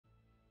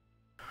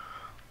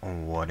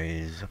What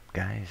is up,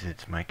 guys?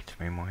 It's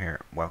Meikitamemo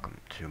here.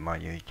 Welcome to my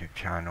YouTube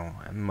channel,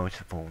 and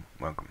most of all,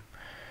 welcome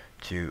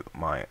to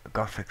my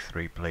Gothic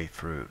 3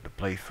 playthrough, the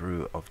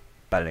playthrough of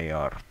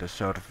Beliar, the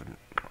Servant,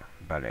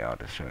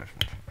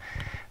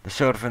 the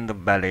Servant of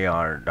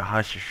Beliar, the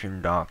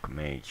Hashishin Dark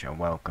Mage, and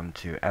welcome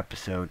to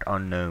episode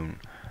unknown,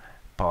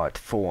 part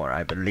 4,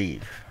 I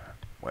believe,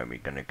 where we're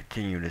gonna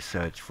continue the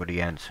search for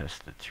the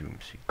ancestor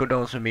tombs. It could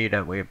also be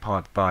that we're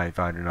part 5,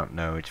 I do not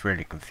know, it's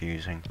really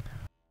confusing.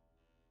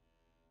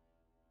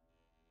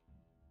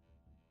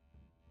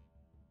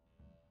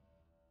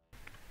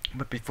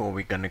 But before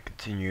we're gonna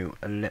continue,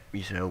 let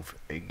myself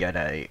get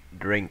a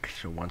drink,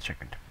 so 1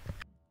 second.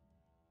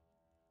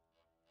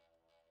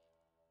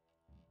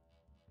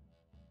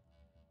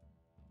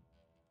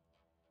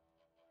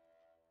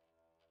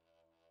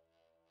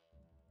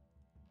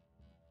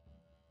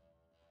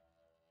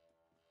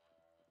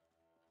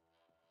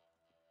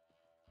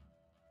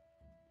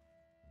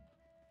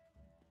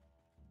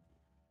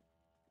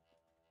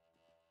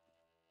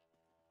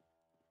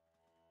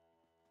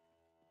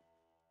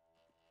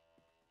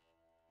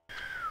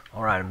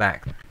 Alright, I'm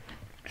back.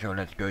 So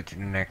let's go to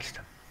the next.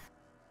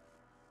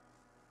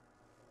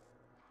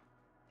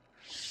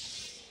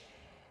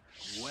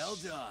 Well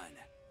done.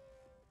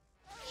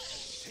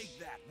 Take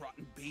that,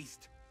 rotten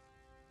beast.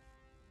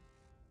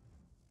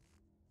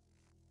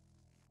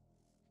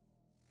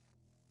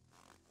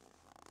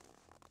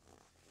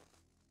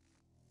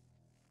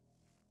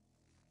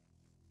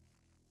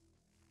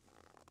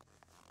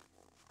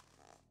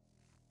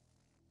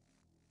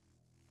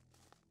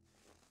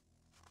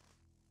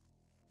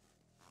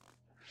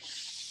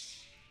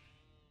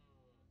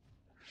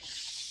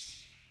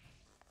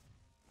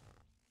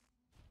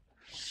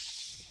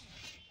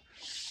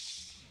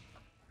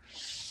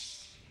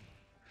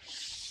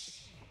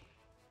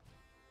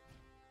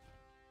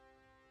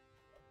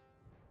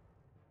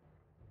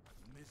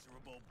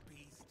 Miserable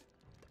beast.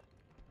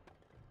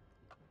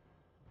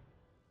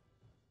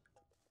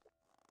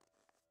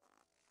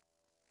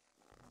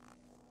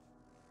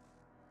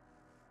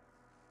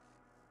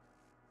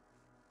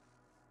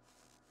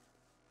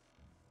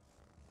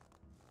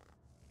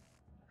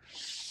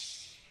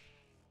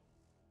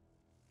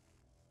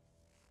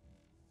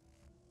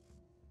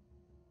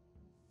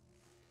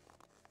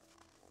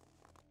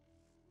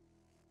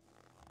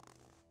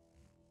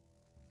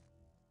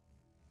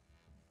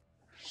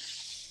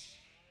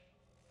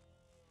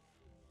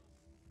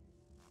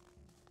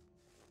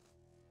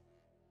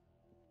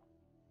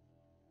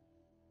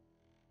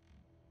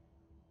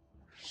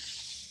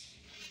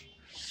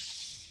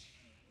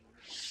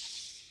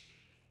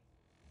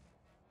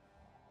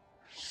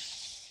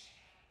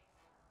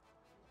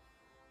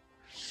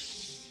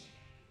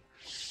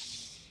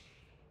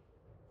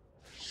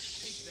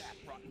 Take that,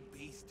 rotten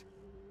beast.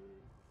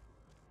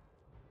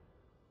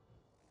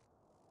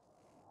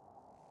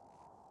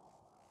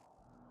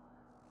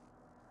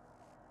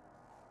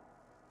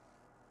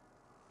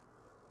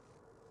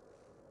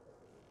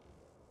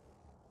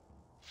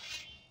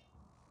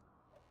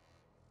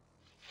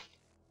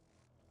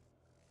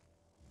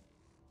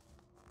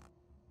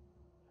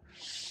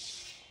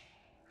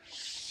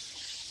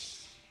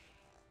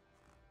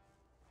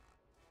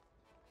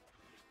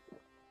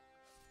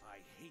 I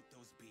hate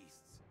those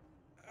beasts.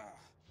 Ugh.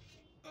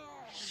 Ugh.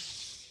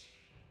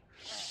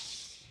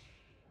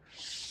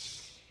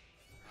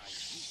 I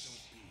hate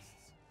those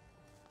beasts.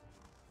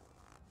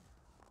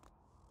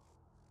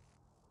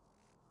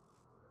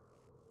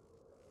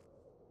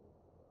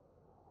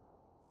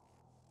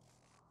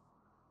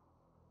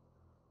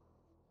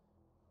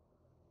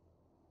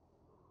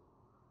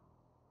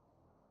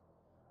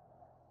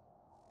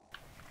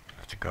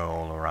 Let's go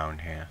all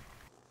around here.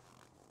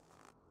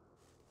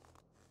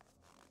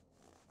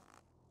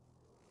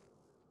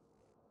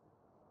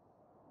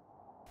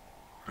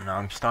 Now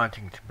I'm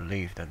starting to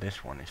believe that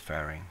this one is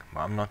fairing,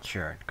 but I'm not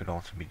sure. It could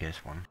also be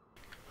this one.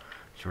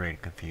 It's really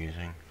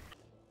confusing.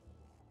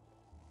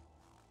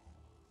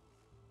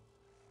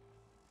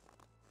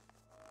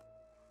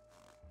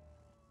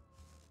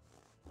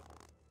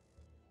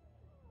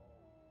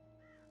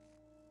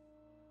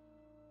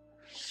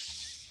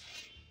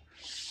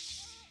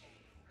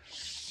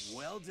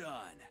 Well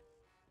done.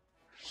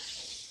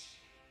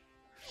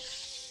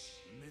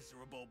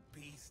 Miserable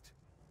beast.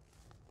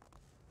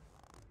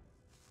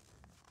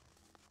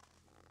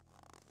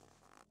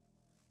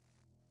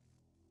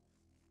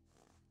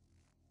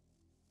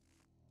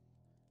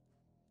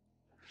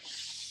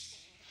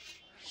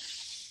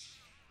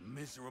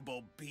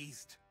 Miserable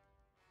beast.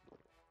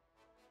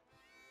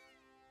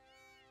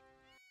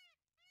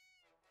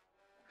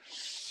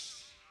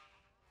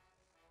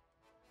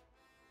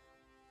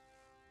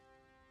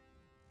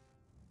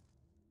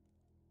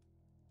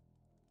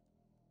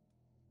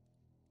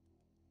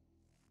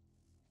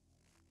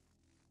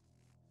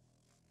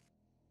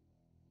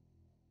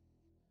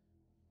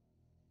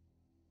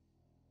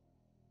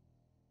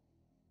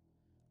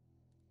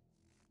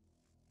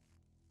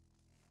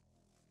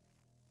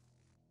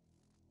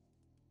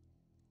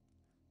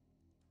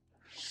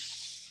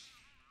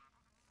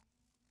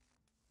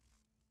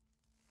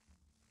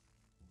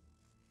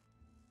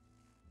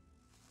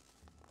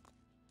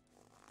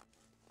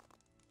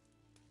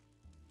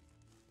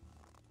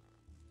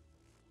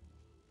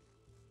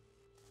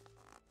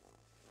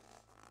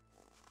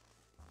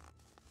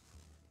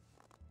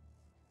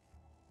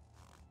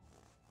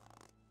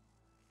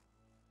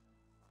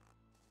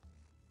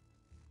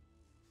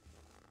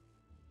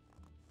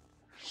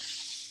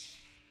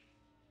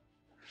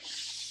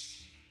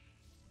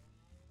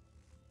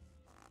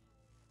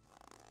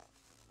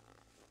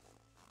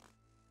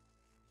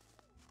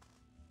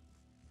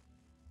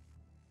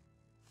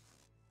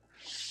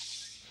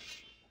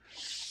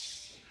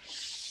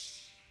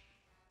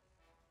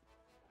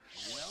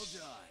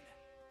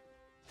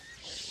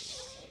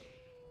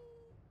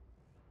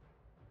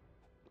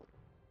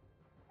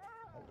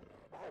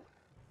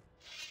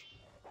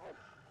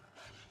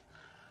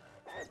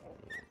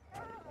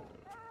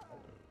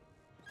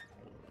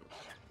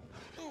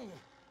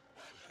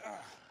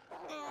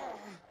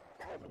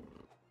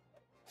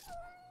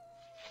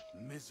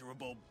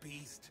 Miserable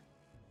beast.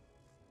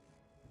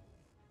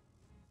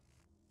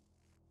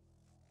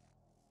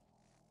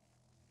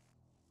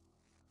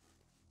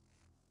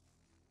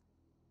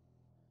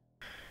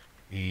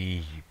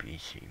 Easy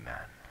peasy,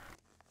 man.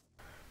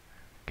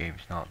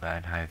 Game's not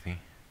that heavy.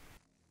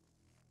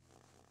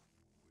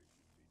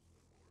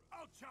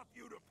 I'll chop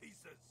you to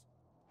pieces.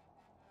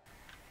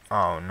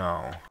 Oh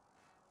no.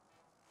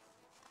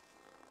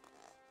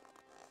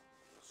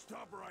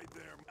 Stop right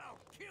there. I'll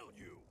kill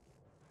you.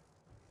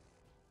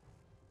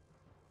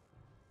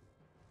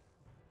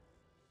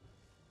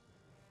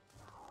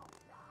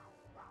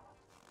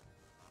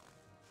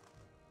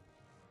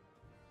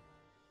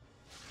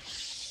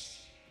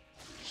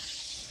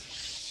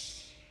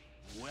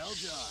 Well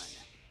done.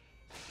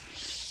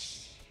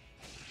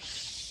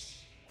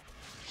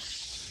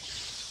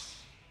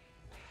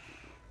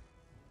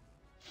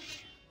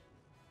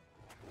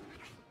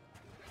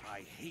 I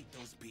hate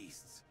those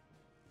beasts.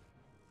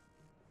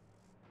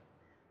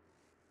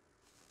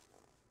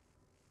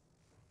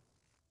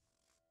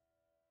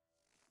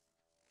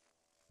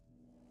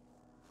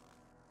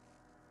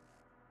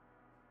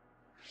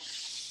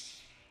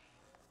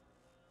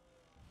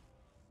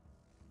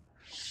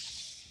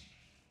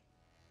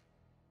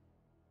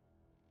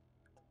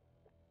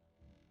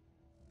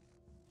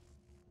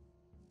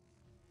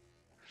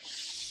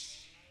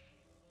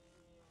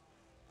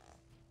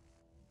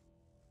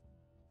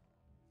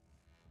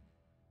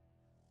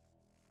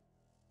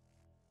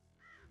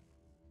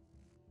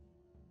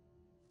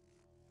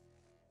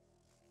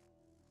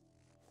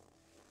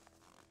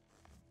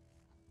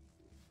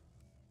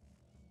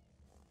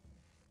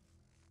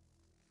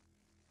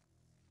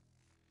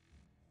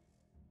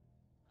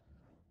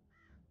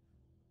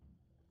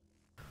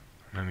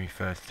 Let me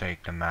first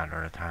take the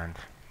matter at hand,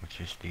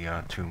 which is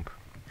the tomb.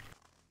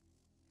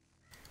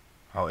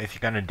 Oh, if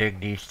you're gonna dig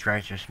these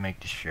treasures,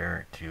 make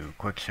sure to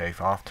quick save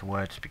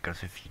afterwards,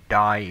 because if you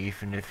die,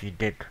 even if you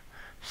did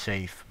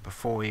save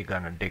before you're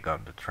gonna dig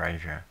up the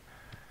treasure,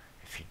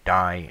 if you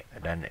die,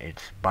 then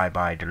it's bye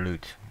bye the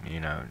loot, you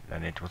know,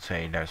 then it will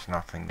say there's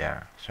nothing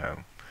there.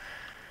 So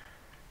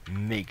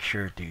make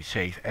sure to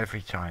save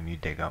every time you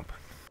dig up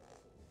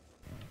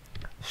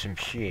some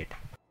shit.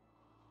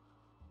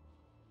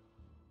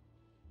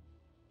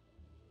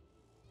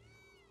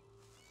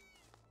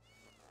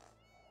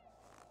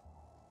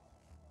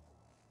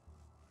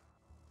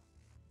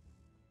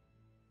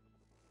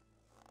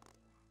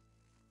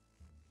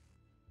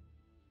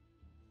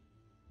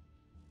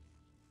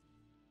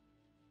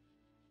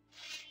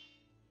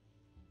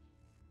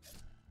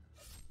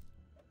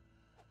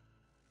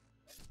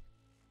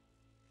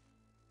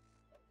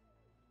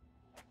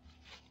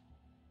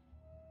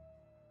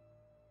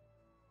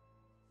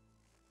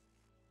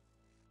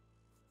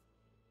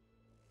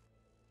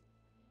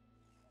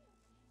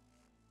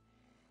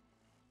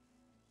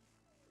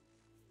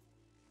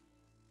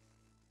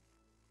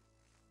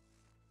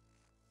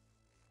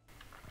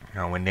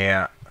 Now when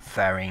they're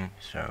faring,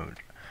 so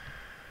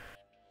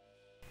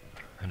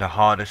the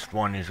hardest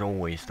one is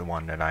always the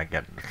one that I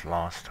get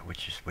last,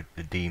 which is with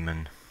the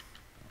demon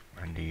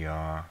and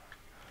the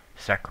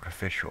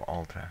sacrificial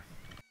altar.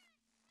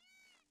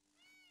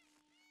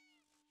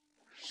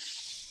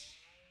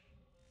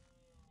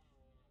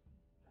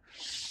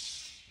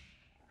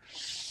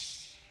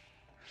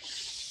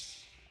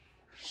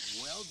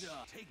 Well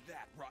done. Take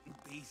that, rotten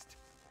beast.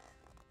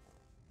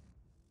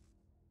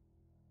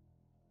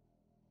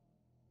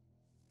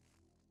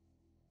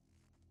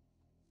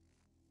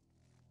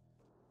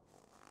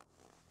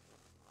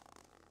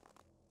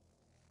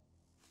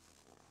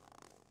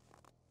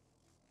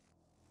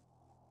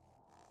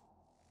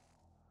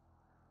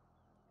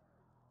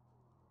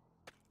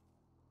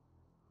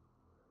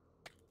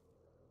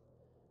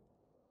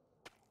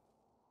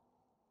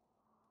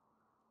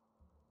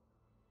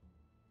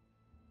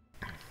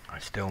 I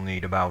still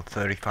need about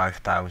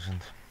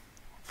 35,000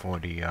 for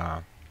the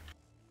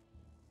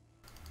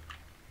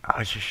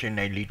Hashishin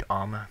elite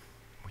armor,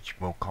 which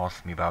will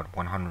cost me about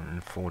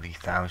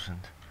 140,000.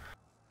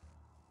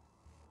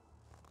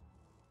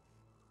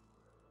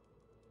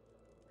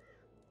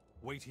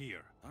 Wait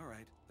here. All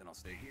right, then I'll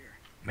stay here.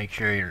 Make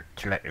sure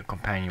to let your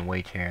companion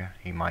wait here,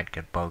 he might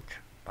get bugged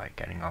by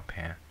getting up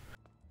here.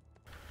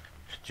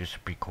 It's just a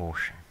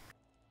precaution.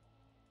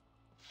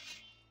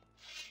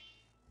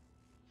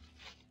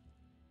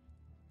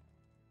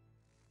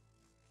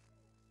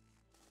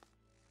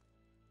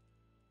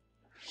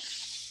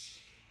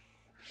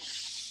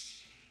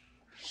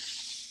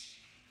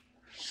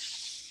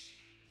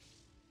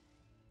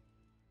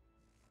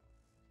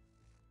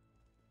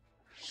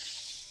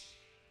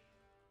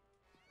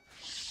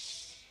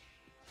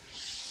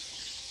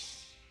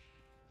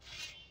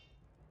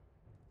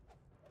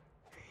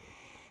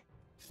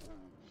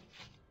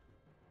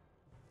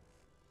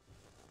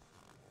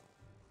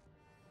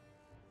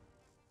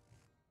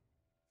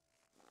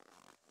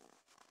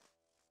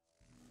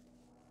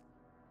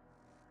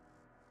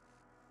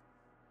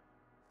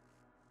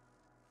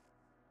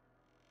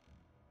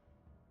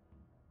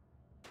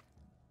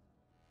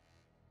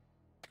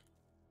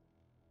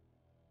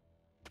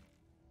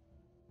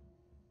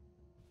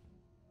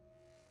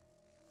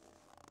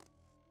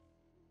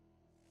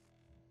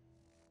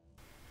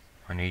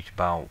 I need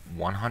about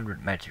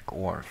 100 magic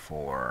ore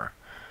for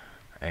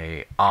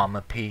a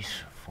armor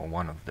piece for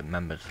one of the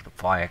members of the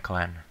Fire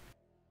Clan.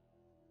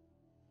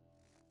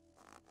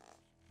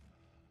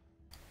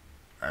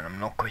 And I'm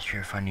not quite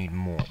sure if I need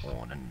more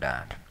ore than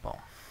that, but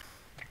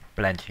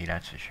plenty,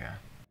 that's for sure.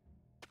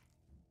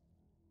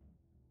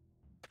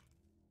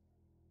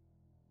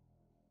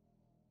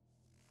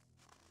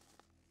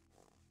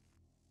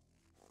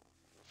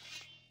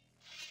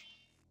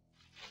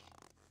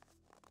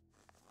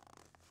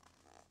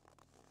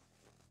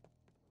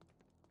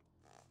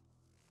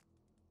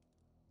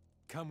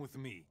 Come with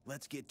me.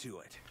 Let's get to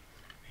it.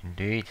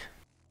 Indeed.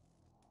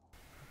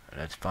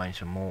 Let's find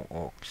some more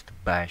orcs to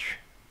bash.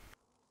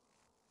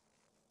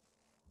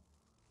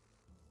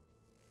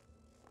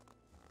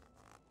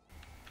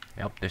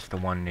 Yep, this is the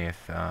one near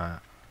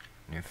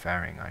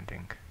Faring, I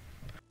think.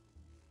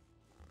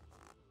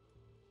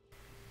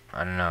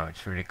 I don't know,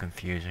 it's really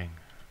confusing.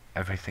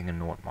 Everything in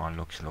Nordmar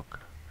looks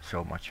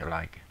so much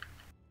alike.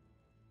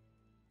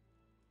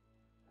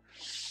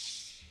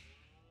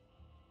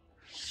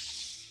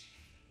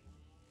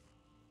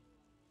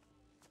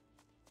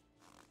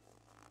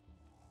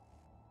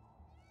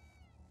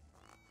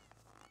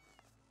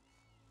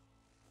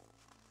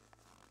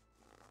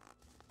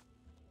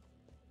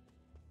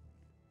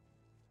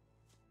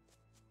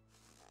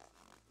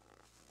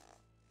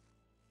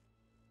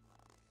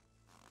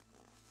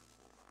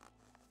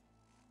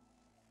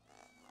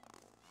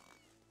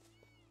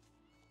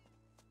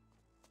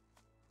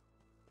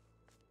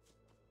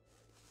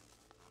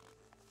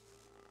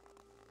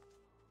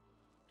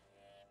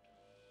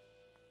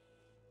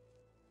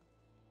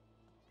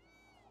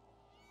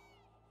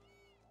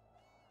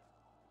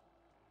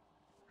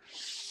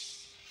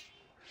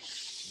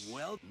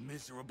 Well,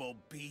 miserable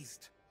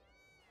beast.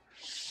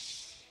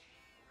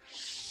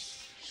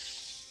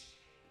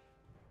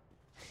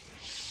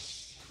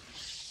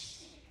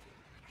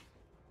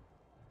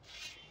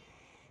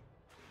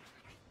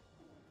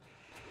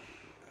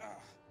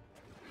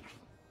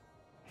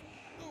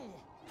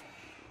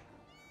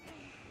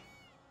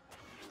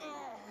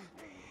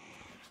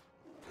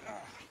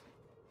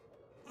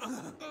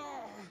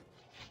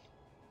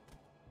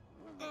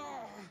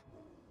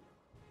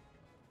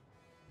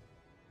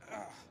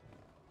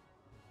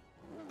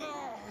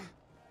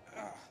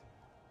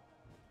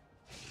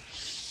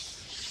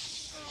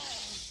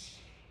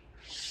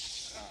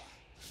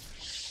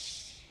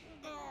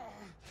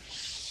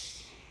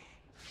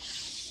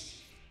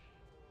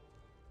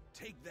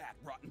 Take that,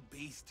 rotten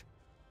beast.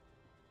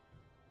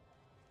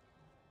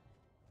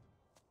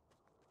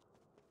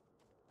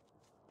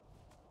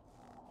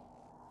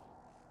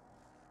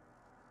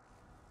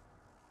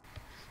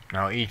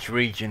 Now each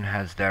region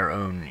has their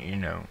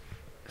own,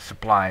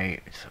 supplies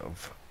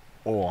of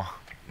ore,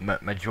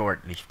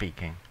 majority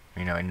speaking.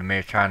 In the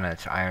Meikitamemo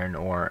it's iron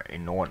ore,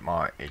 in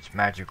Nordmar it's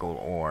magical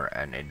ore,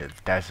 and in the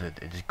desert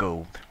it's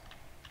gold.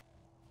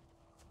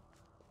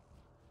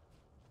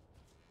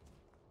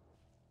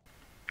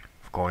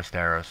 Of course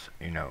there's,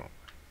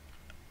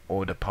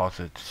 ore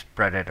deposits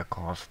spread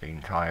across the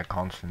entire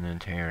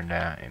continent here and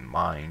there in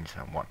mines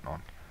and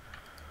whatnot.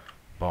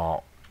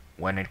 But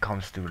when it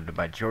comes to the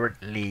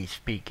majority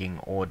speaking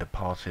ore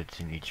deposits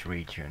in each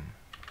region,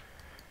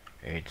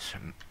 it's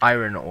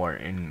iron ore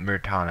in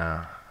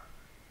Myrtana,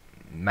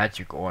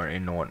 magic ore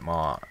in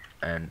Nordmar,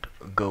 and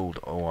gold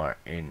ore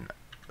in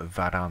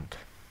Varant.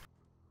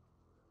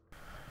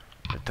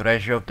 The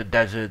treasure of the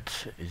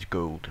desert is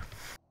gold.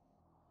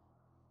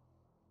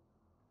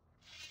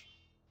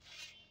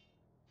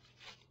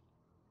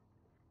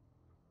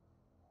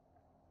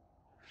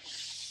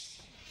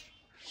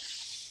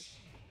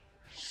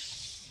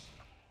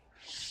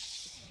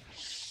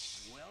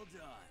 Well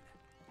done.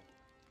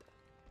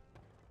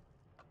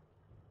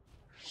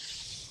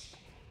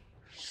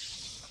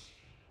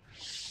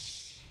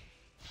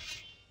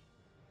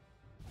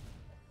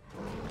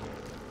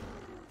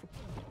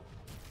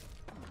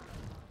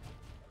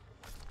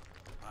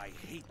 I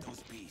hate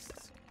those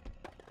beasts.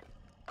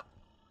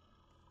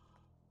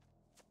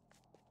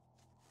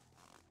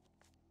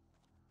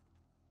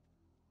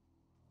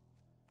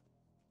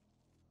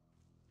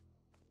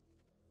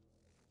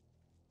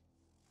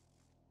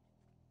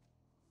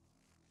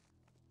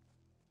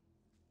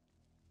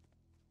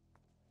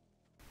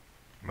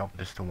 Well,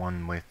 this is the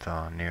one with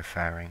near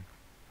Faring.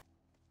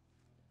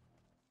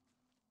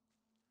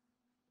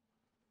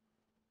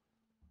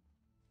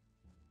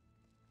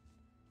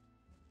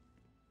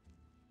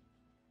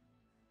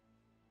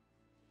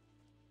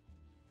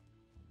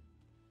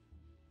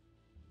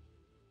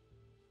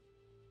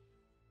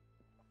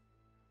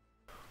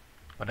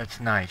 But that's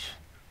nice,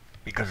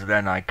 because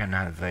then I can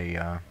have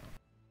a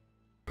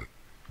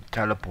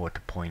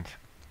teleport point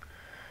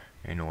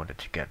in order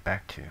to get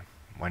back to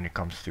when it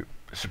comes to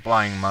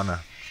supplying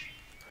mana.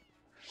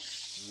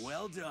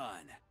 Well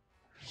done.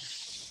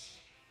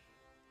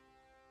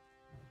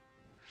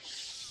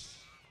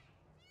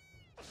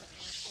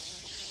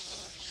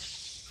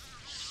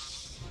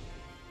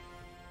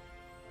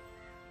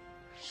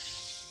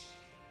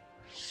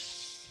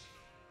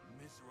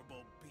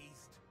 Miserable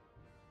beast.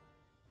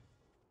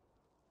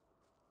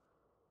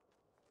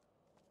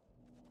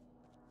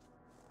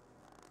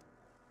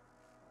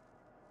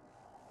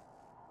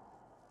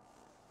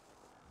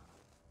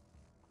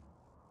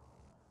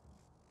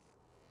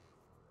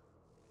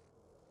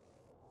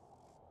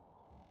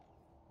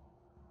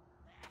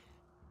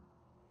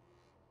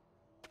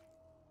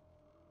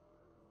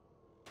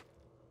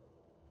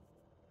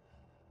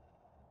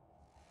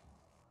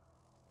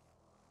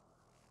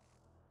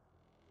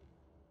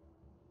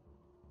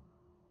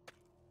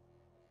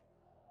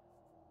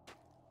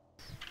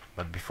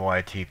 But before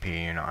I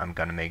TP, you know, I'm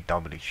gonna make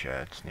doubly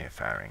shirts near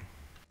Faring.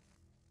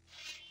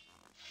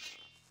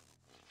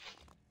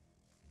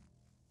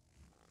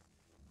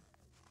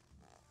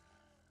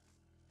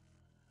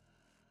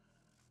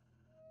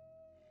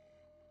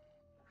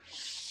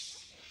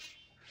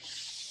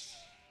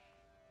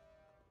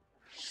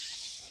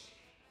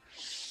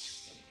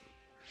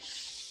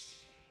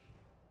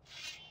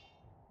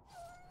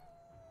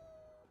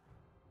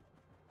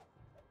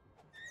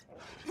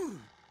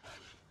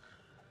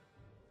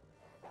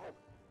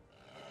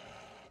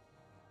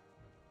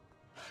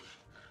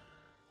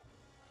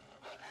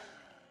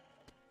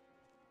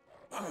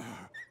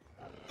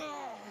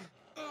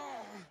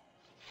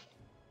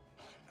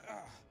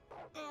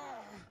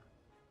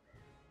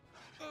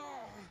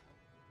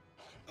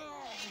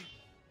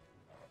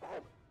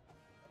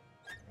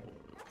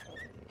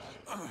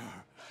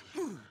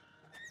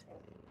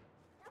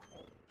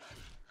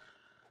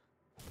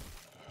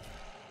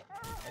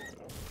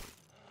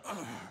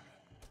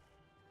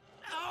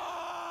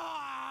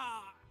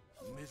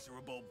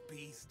 Miserable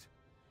beast.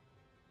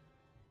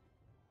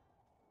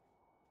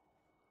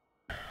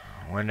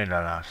 When did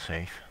I last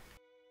save?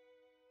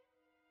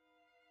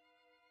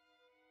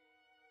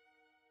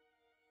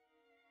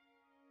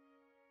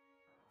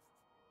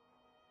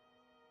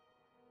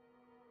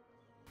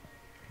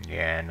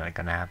 Yeah, not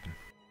gonna happen.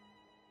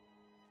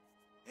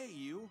 Hey,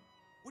 you.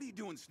 What are you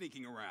doing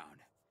sneaking around?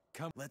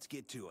 Come, let's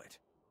get to it.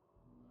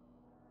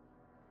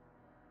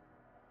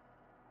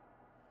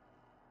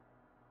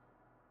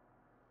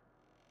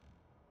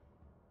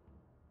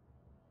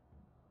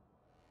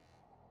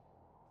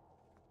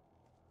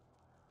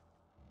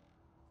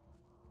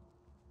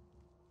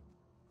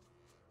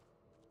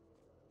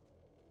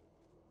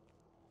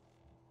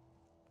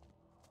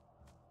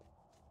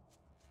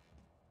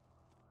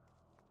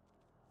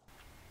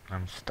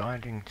 I'm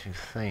starting to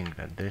think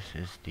that this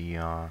is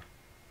the,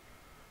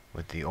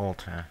 with the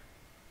altar.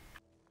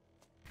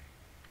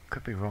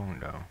 Could be wrong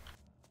though.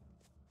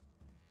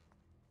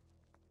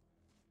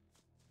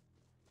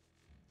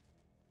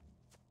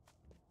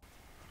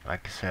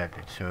 Like I said,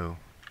 it's so,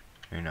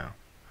 you know,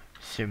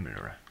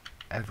 similar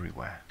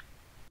everywhere.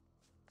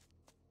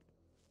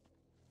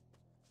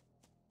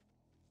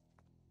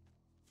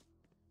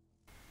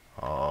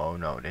 Oh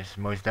no, this is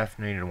most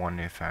definitely the one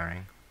near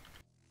Faring.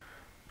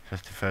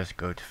 Just to first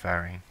go to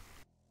Faring.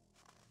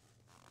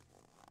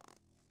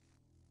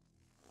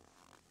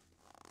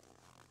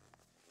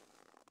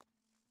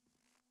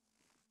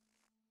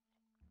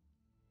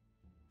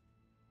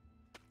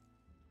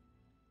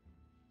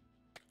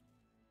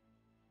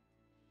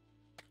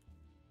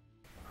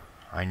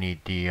 I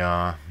need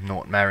the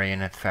North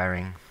Marion at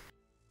Faring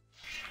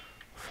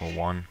for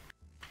one,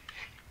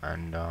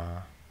 and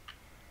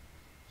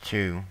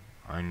two,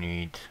 I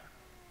need,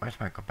 where's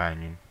my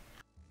companion?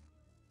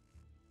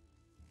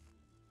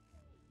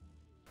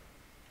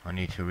 I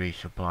need to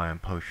resupply on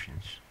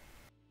potions.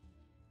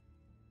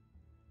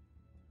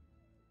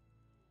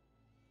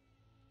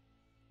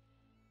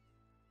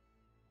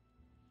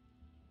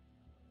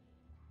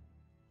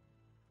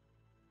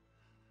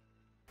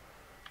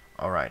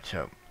 Alright,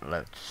 so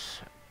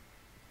let's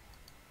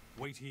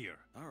Wait here.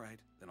 All right,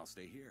 then I'll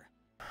stay here.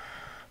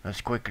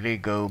 let's quickly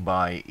go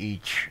by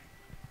each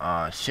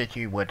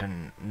city with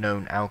a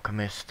known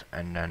alchemist,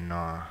 and then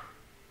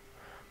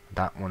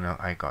that one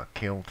I got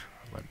killed,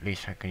 but at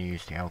least I can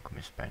use the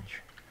alchemist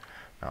bench.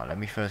 Now let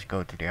me first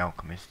go to the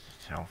alchemist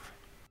itself.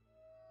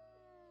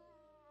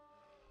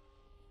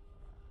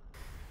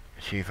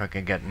 See if I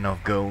can get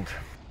enough gold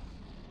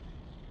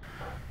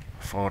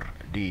for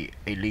the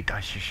elite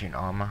Hashishin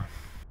armor.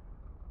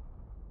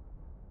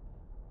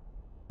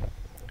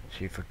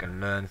 See if I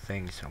can learn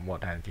things and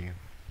what have you.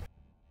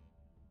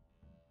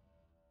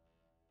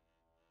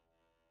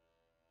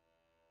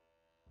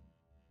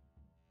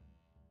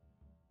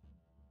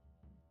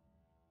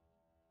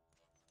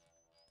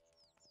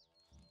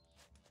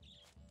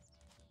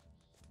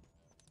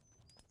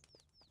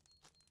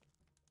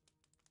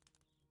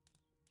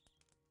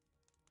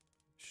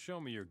 Show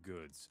me your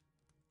goods.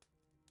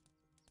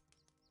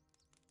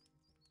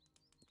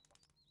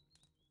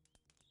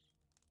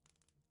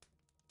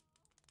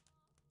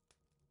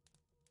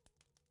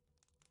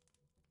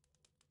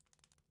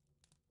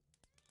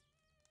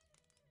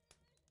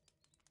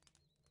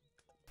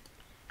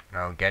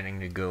 Now getting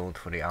the gold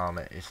for the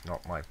armor is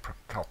not my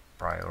top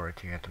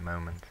priority at the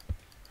moment.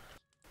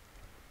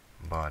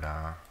 But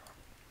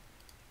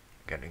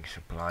getting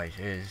supplies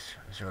is.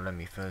 So let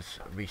me first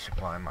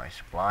resupply my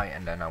supply,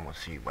 and then I will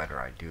see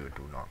whether I do or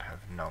do not have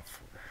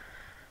enough.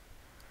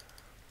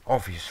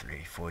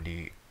 Obviously for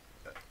the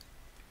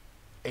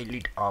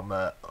elite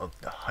armor of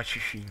the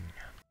Hashishin.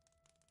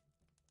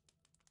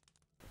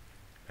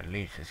 At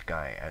least this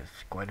guy has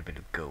quite a bit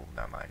of gold,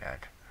 I might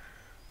add.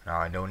 Now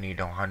I don't need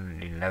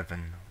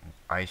 111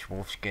 ice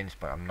wolf skins,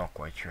 but I'm not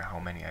quite sure how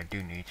many I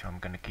do need, so I'm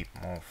gonna keep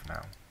them all for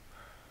now.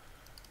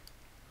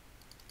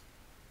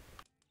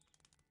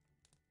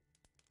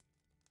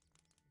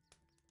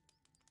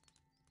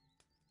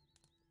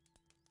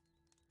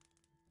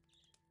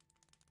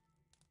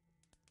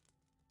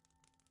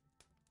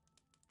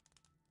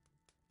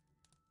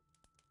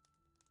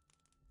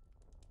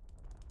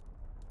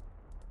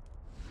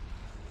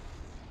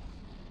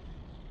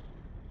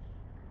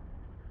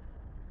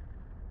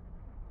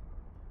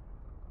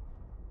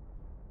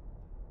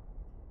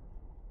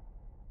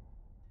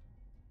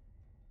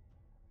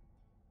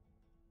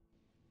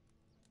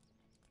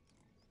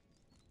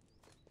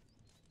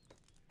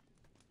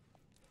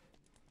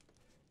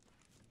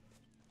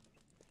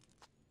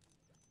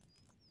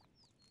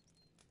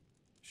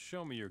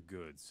 Show me your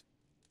goods.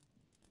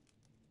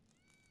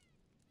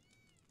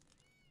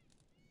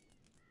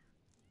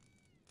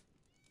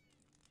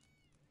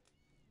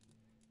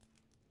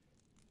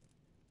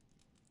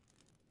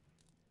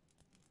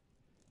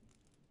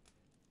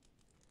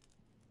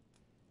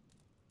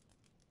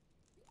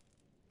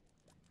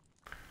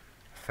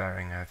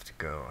 Faring have to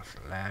go as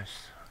the last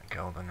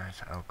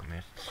galvanized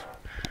alchemists.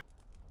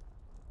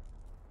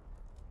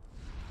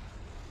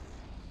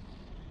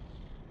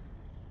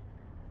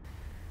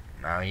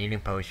 Now healing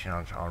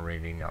potions are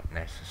really not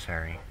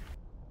necessary.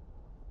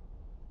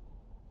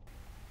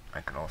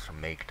 I can also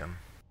make them.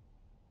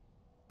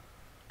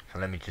 So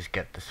let me just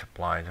get the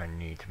supplies I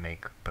need to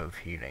make both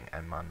healing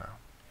and mana.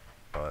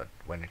 But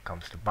when it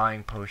comes to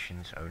buying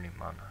potions, only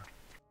mana.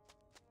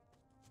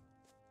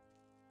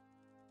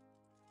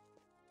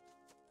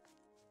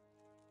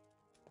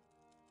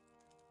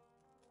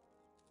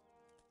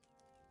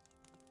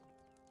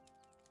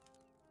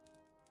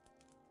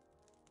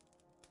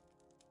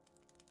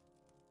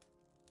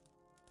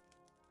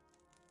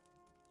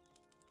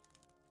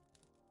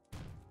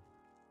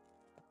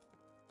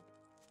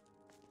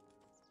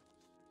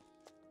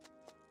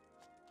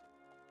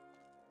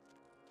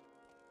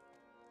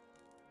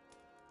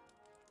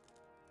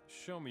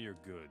 Show me your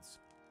goods.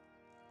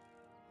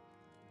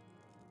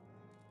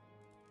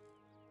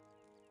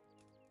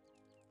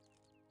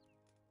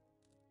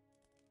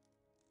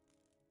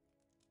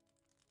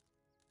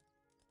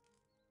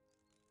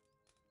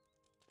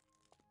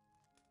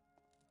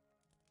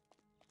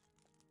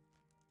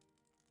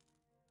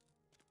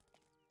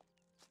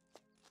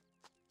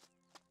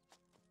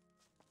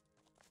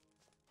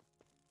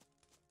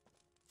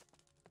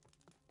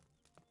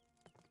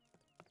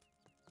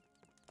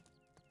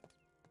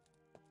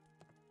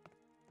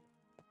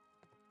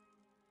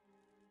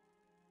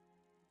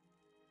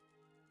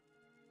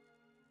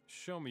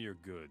 Show me your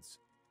goods.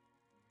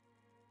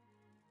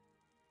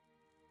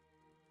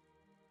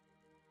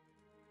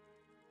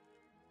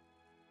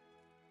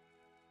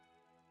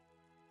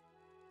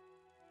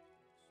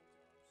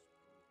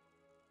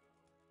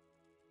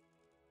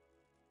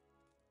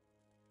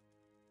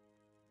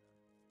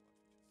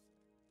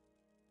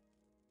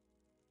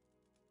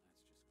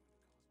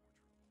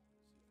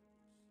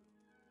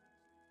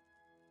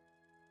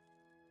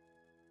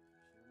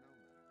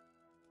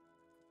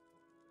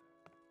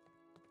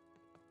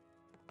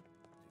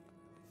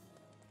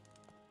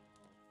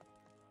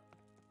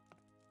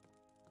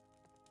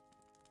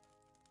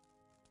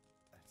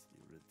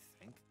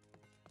 Think?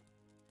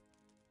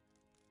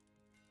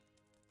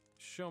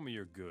 Show me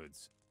your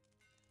goods.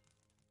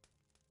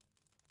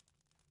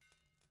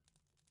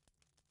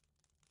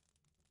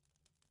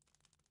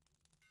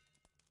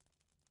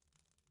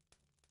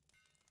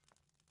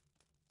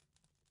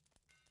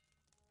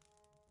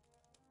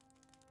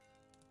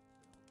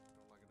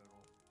 Don't like it at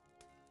all.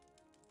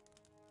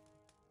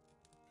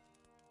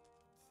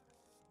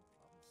 Some problems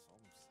solve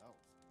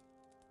themselves.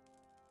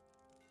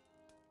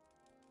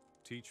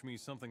 Teach me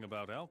something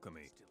about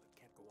alchemy. Still, it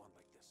can't go on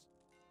like this.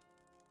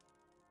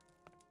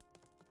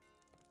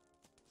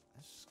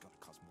 This is gonna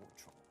cause more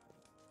trouble.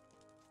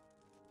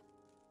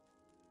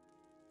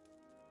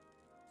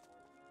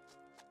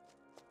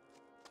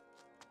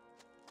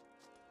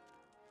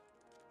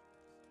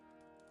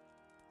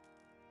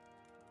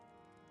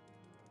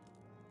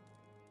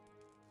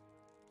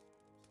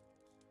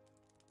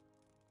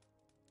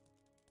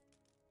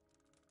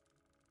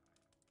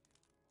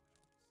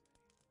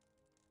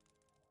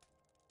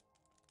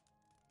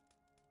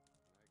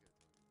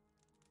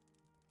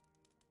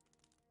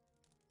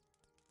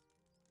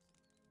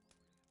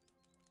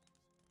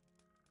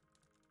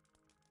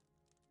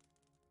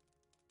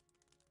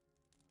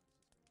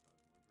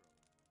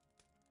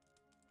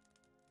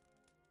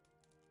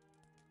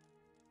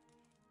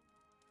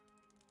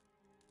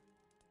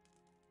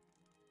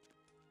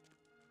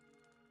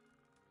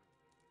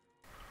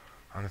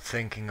 I'm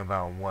thinking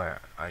about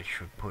where I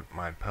should put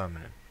my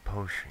permanent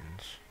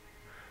potions.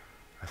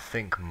 I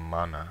think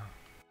mana.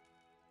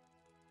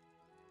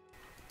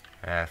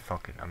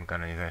 Fuck it, I'm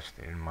gonna invest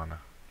in mana.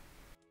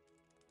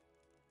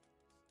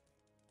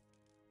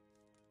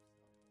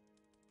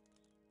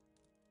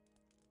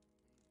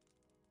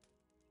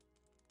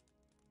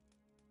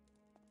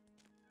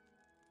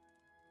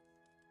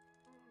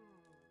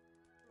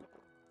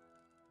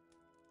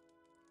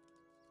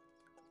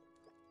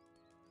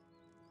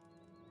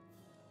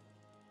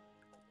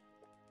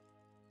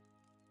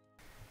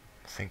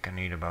 I think I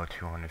need about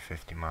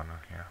 250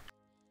 mana, yeah.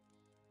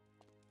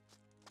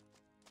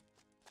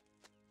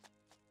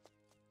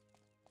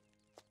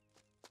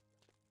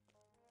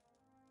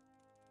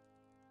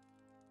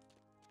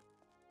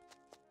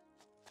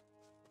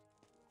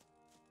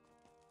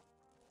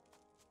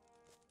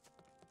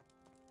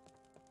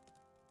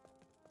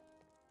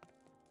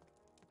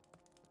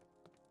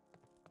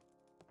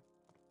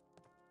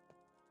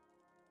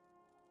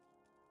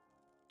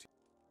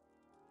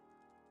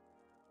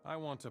 I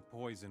want to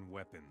poison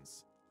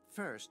weapons.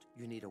 First,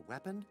 you need a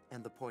weapon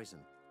and the poison.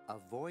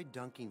 Avoid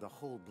dunking the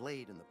whole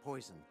blade in the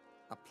poison.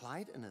 Apply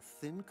it in a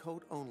thin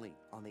coat only,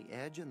 on the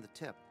edge and the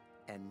tip.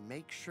 And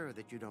make sure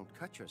that you don't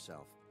cut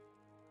yourself.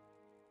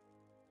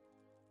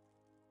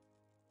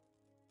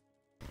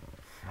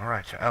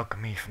 Alright, so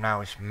alchemy for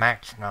now is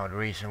maxed. Now the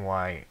reason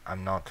why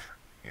I'm not,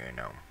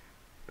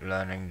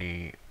 learning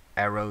the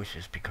arrows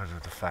is because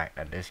of the fact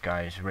that this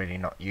guy is really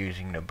not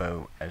using the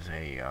bow as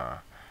a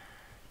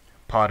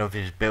part of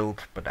his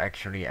build, but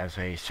actually as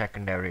a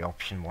secondary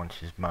option once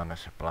his mana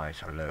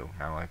supplies are low.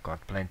 Now I've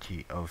got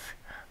plenty of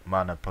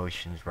mana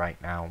potions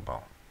right now,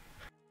 but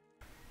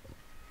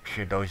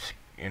should those,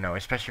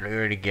 especially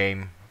early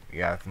game,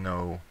 you have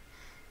no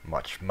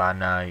much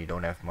mana, you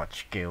don't have much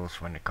skills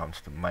when it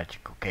comes to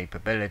magical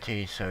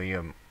capability, so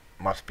you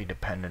must be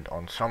dependent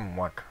on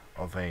somewhat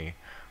of a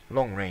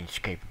long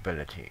range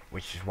capability,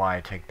 which is why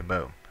I take the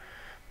bow,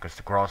 because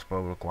the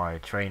crossbow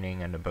requires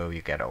training and the bow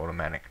you get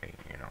automatically,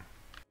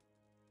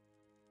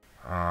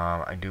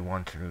 I do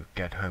want to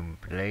get home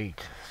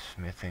blade,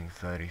 smithing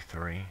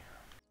 33,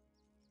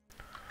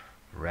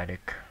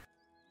 relic.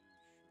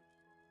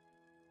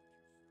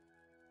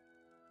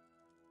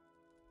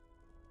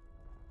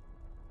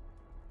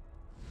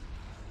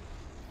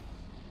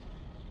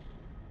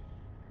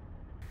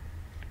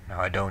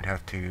 Now I don't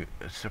have to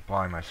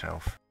supply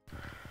myself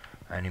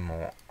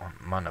anymore on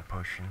mana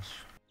potions,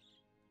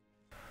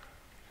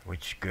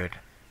 which is good.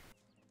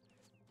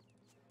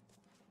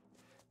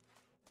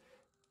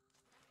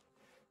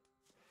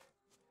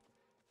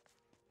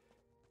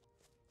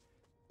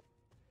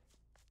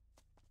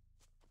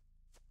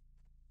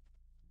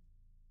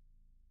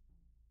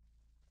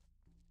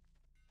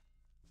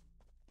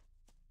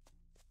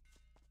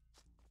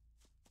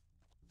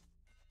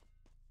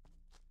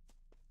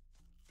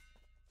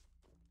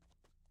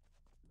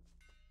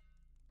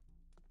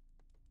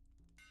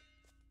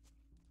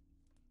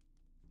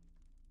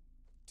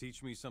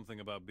 Teach me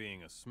something about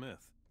being a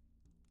smith.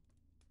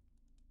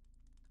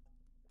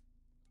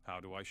 How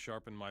do I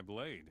sharpen my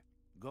blade?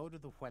 Go to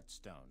the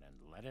whetstone and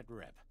let it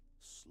rip.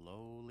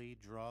 Slowly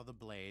draw the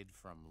blade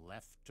from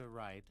left to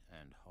right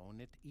and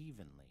hone it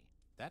evenly.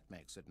 That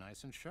makes it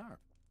nice and sharp.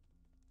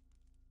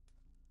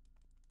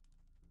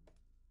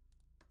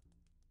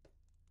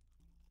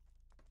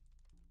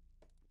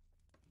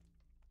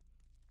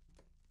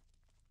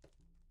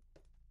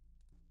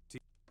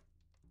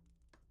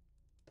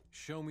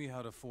 Show me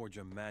how to forge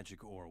a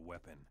magic ore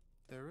weapon.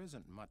 There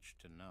isn't much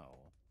to know.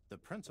 The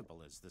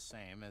principle is the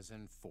same as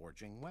in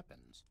forging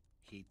weapons.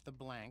 Heat the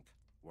blank,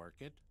 work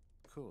it,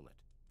 cool it.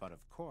 But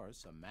of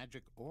course, a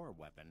magic ore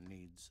weapon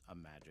needs a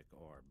magic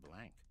ore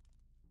blank.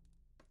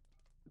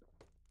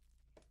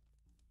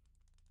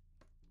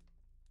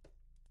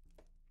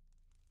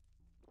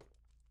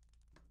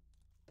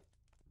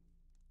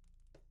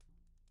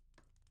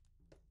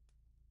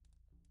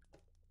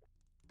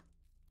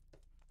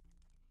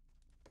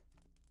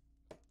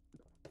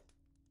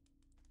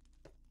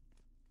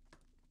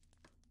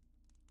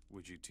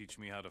 Would you teach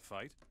me how to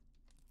fight?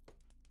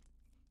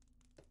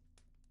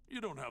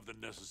 You don't have the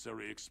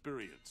necessary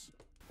experience.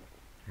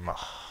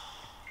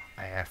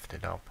 I effed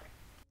it up.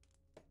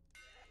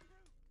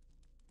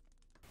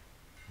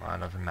 Well, it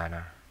doesn't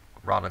matter.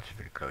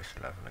 Relatively close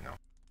to leveling up.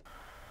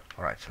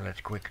 Alright, so let's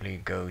quickly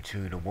go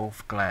to the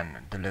Wolf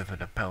Clan, deliver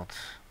the pelts.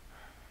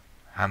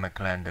 Hammer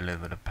Clan,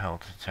 deliver the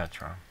pelts,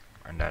 etc.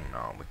 And then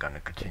we're gonna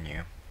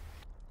continue.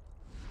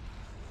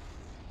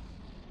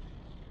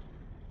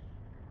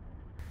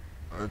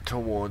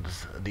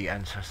 Towards the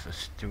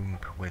ancestor's tomb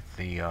with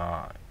the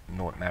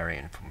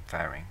Nordmarian from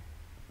Faring.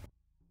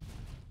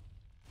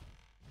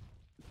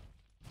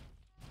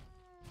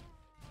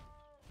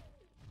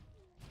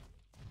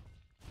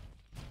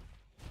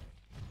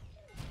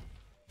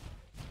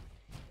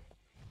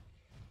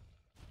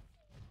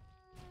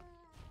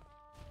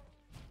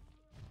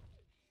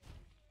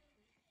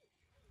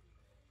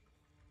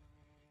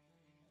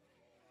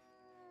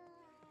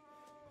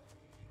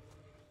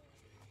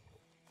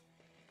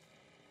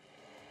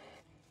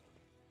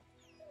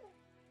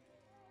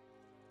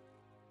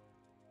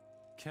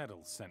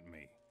 Kettle sent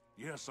me.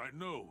 Yes, I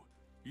know.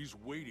 He's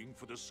waiting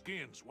for the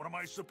skins. What am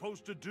I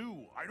supposed to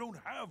do? I don't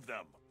have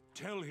them.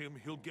 Tell him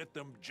he'll get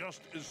them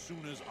just as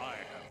soon as I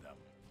have them.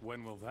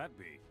 When will that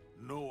be?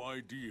 No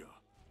idea.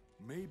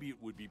 Maybe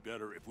it would be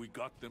better if we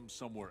got them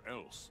somewhere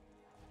else.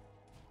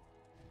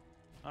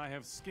 I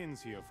have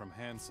skins here from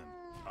Hansen.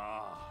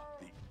 Ah,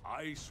 the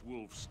Ice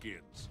Wolf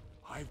skins.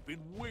 I've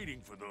been waiting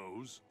for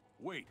those.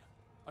 Wait,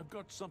 I've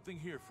got something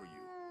here for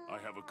you. I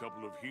have a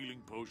couple of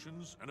healing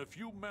potions and a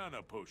few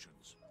mana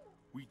potions.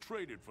 We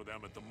traded for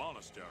them at the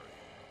monastery.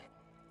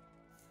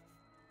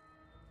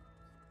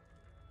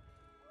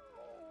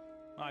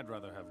 I'd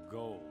rather have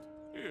gold.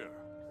 Here,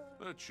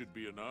 that should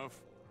be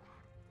enough.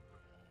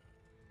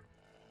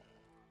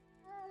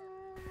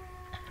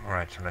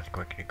 Alright, so let's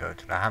quickly go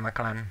to the Hammer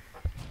Clan.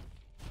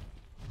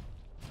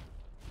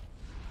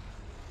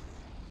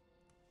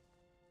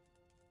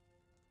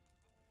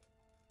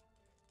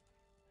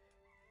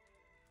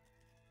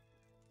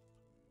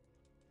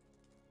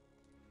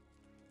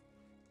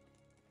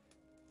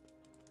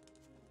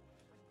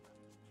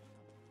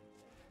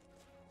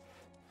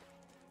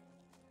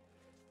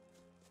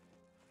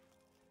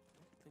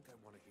 I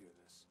want to hear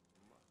this.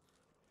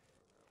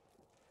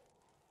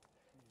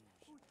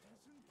 Who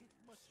doesn't get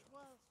much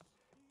worse?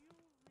 Do you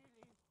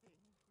really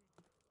think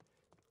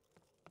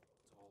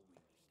It's all we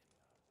need.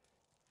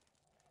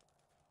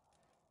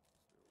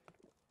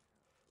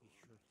 we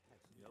should have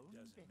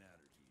known better?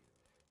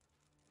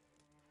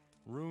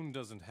 Rune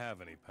doesn't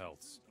have any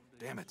pelts.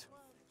 Damn it.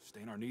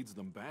 Steinar needs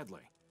them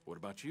badly. What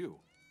about you?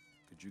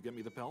 Could you get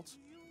me the pelts?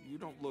 You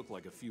don't look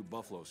like a few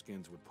buffalo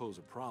skins would pose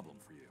a problem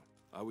for you.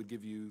 I would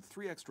give you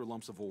 3 extra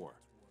lumps of ore.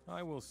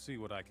 I will see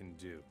what I can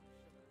do.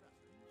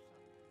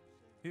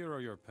 Here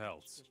are your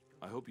pelts.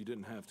 I hope you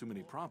didn't have too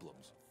many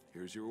problems.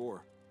 Here's your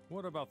ore.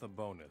 What about the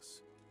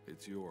bonus?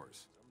 It's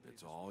yours.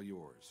 It's all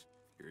yours.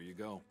 Here you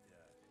go.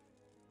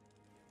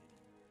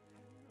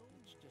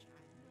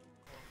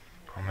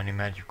 How many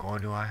magic ore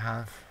do I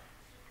have?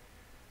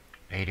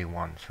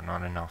 81, so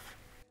not enough.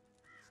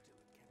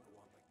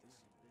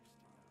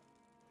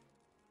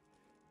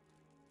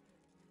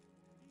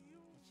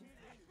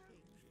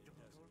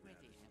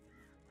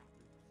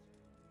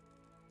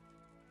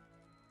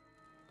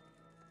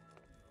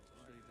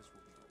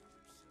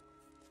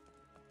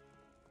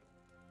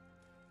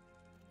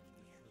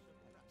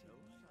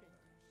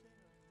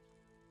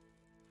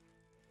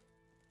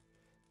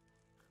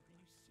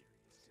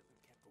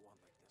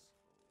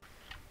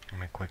 Let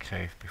me quick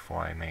save before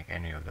I make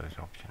any of those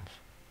options.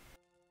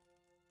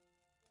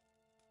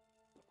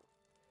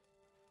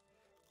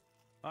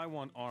 I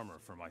want armor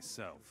for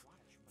myself.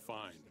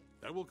 Fine.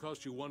 That will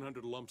cost you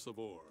 100 lumps of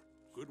ore.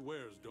 Good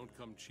wares don't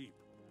come cheap.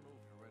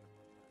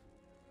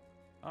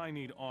 I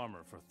need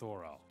armor for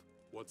Thorald.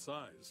 What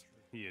size?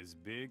 He is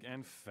big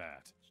and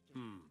fat.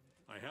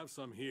 I have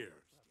some here.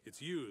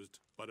 It's used,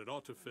 but it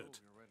ought to fit.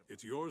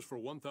 It's yours for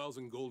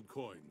 1,000 gold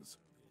coins.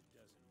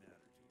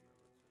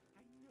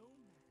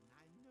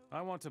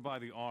 I want to buy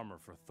the armor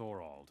for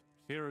Thorald.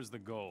 Here is the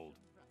gold.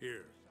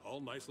 Here, all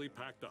nicely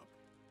packed up.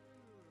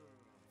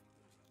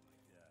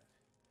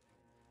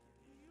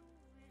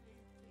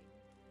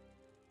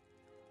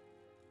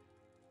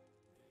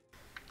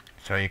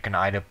 So you can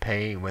either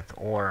pay with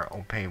ore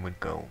or pay with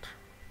gold.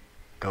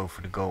 Go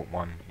for the gold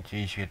one. It's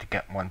easier to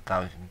get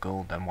 1,000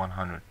 gold than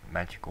 100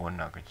 magic ore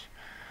nuggets.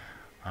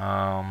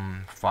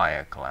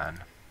 Fire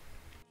Clan.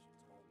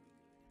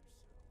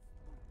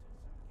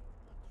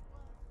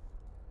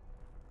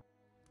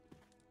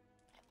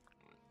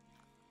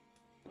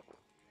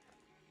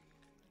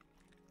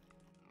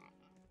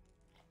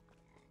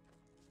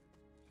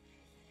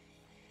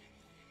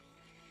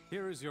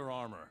 Here is your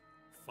armor.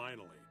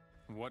 Finally.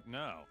 What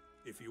now?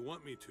 If you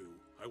want me to,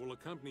 I will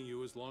accompany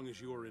you as long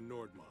as you are in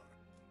Nordmar.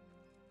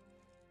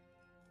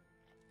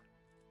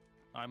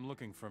 I'm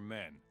looking for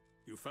men.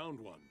 You found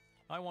one.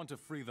 I want to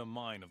free the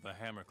mine of the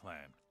Hammer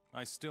Clan.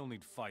 I still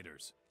need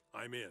fighters.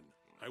 I'm in.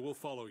 I will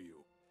follow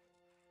you.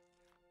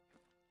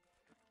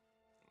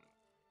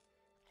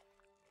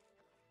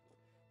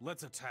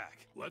 Let's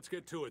attack. Let's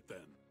get to it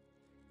then.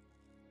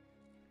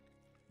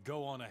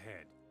 Go on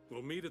ahead.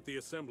 We'll meet at the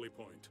assembly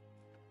point.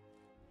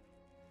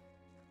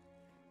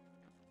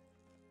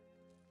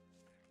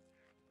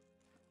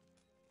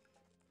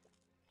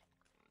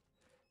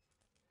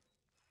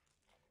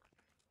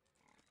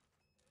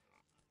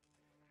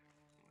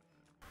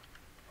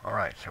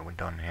 Alright, so we're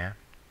done here.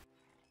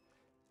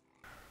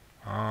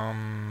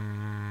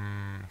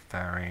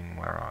 Faring,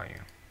 where are you?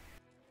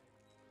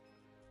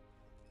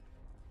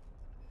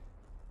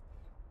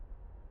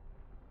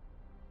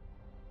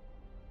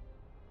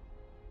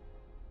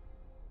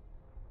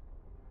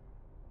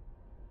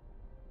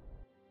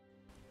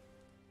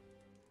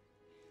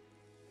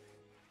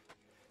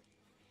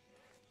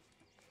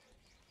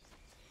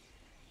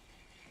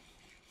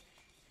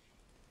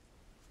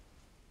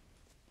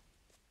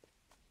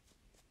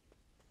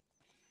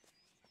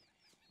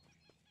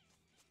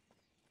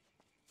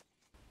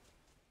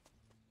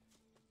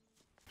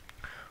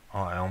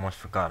 Oh, I almost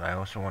forgot. I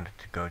also wanted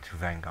to go to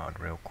Vanguard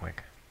real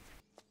quick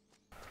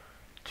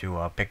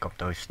to pick up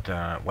those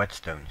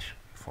whetstones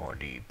for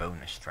the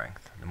bonus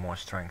strength. The more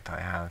strength I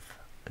have,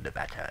 the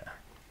better.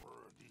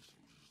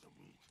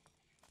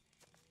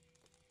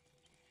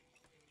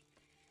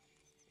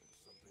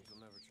 Some things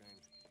will never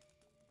change.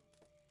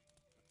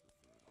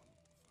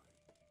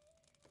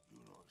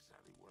 You know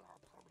exactly where our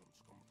problems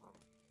come from.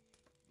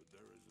 But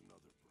there is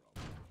another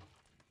problem.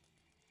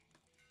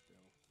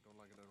 Don't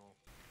like it at all.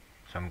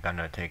 So I'm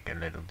gonna take a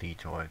little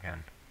detour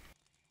again.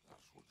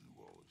 That's what you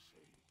always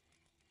say.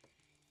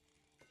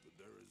 But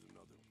there is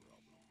another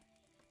problem.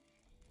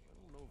 I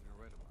don't know if you're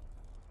right about that.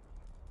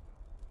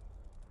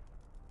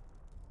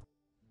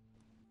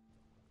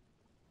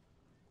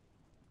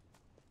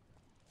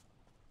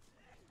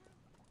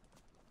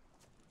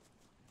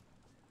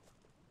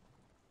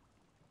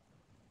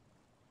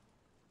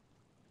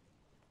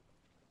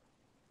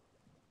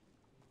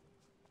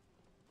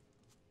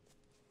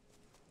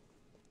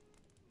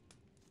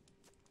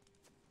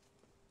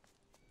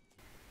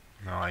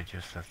 No, I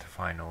just have to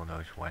find all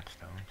those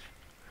whetstones.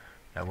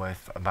 There were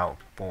about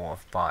 4 or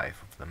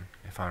 5 of them,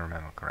 if I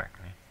remember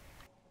correctly.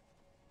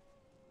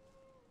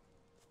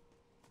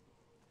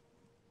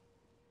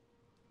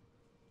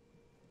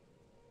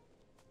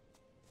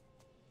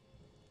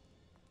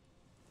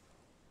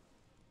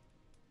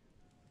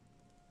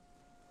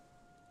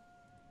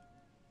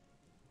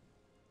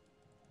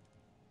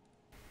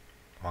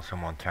 Also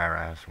Montera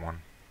has one.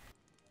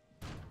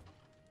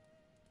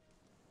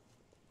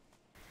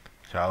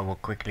 So I will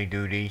quickly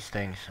do these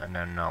things and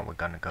then we're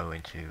gonna go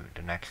into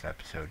the next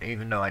episode.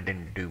 Even though I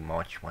didn't do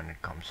much when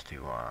it comes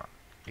to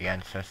the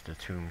ancestor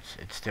tombs,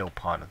 it's still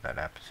part of that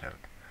episode.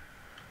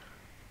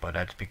 But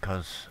that's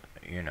because,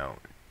 you know,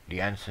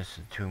 the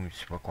ancestor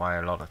tombs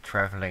require a lot of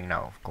traveling.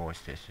 Now of course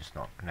this is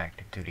not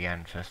connected to the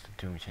ancestor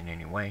tombs in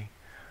any way,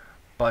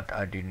 but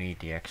I do need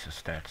the extra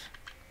stats.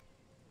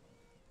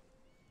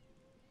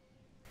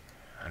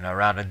 And I'd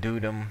rather do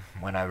them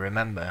when I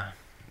remember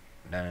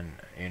than,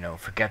 you know,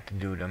 forget to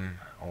do them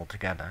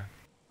altogether.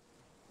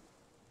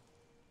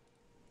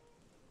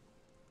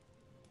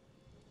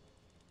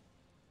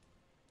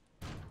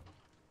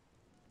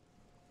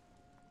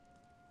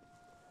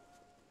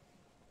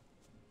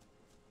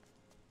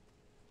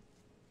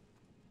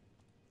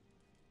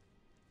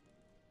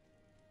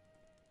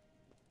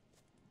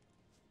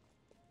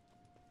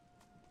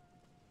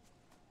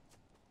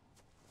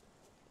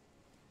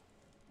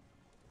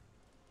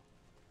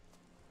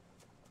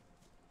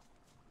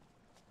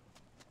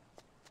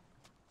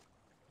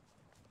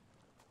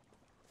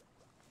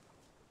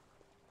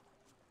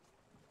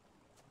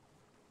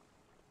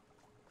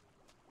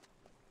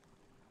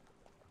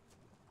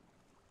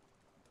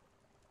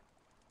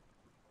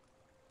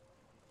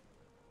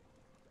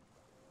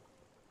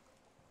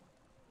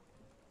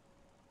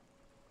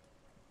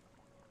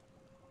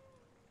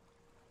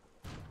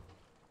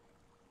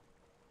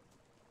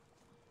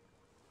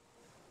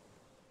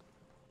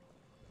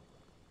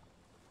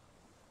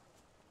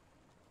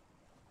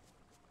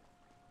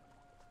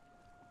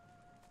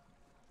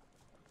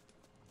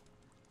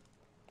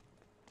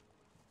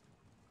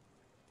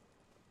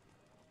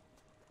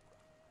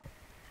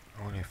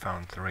 Only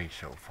found 3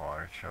 so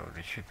far, so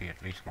there should be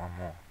at least one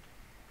more.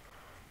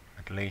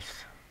 At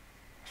least,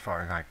 as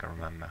far as I can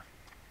remember.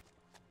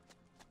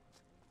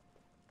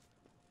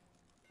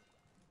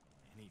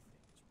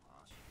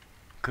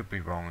 Could be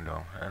wrong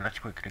though. Let's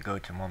quickly go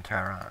to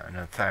Montera and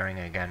then Faring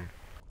again.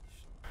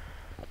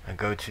 And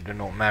go to the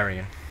North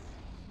Marion.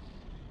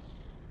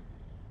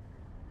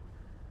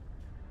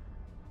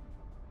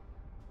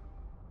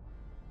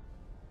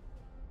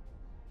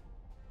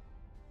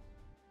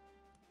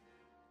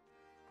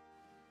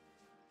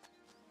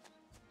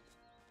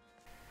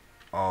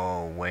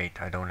 Oh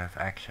wait, I don't have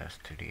access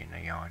to the inner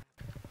yard.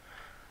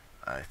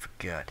 I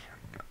forgot.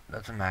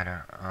 Doesn't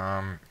matter.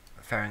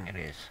 Faring it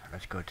is.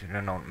 Let's go to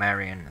the North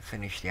Marion and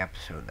finish the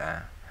episode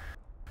there.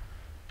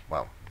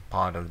 Well,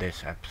 part of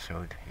this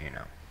episode, you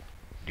know.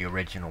 The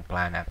original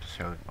plan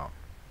episode, but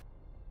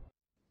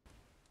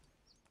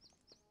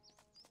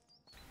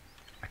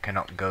I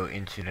cannot go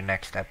into the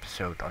next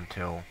episode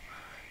until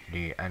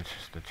the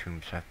ancestor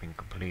tombs have been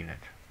completed.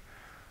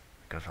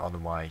 Because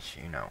otherwise,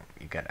 you know,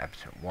 you get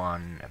episode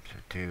 1,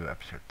 episode 2,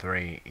 episode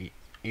 3,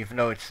 even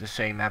though it's the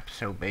same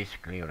episode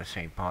basically, or the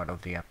same part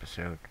of the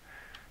episode.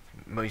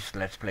 Most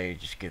Let's Play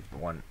just give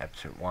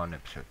episode 1,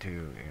 episode 2,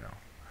 you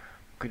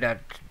know.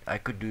 I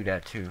could do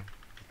that too,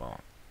 but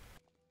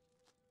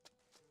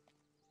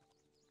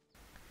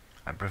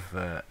I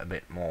prefer a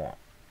bit more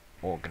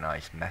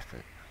organized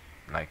method.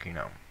 Like, you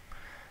know,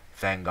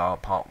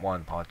 Vanguard part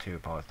 1, part 2,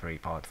 part 3,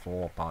 part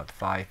 4, part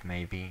 5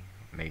 maybe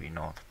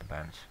not,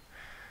 depends.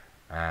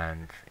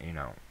 And, you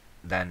know,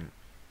 then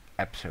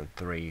episode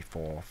 3,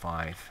 4,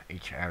 5,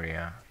 each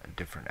area a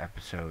different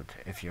episode.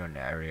 If you're in the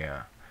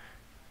area,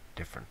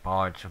 different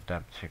parts of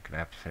that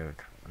particular episode.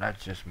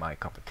 That's just my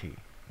cup of tea,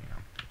 you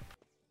know.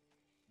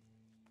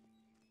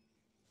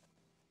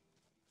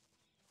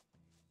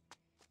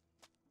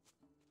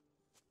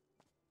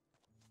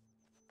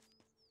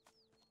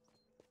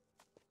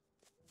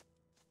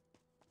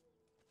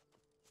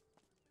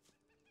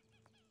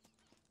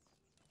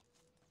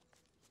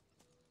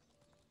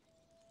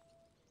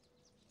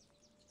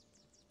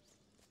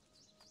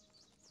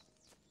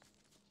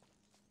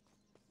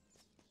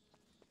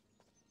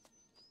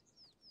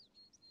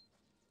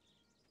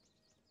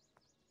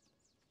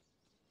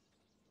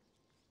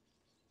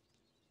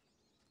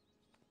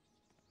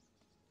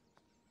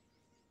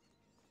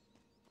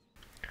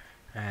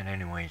 And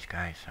anyways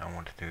guys, I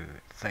wanted to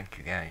thank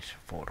you guys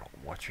for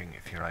watching.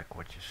 If you like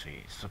what you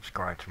see,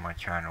 subscribe to my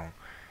channel,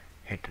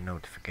 hit the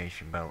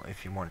notification bell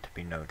if you want to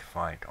be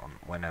notified on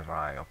whenever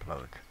I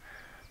upload.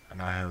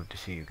 And I hope to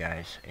see you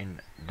guys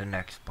in the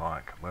next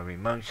part, where we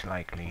most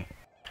likely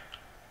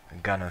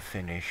gonna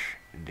finish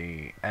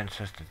the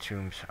ancestor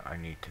tombs. I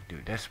need to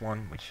do this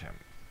one, which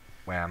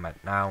where I'm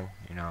at now.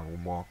 You know, I will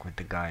walk with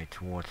the guy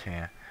towards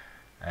here,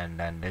 and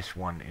then this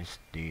one is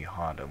the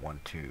harder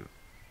one to,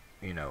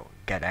 you know,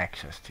 get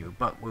access to,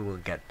 but we will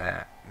get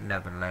there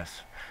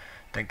nevertheless.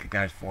 Thank you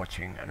guys for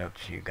watching, and hope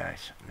to see you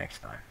guys next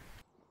time.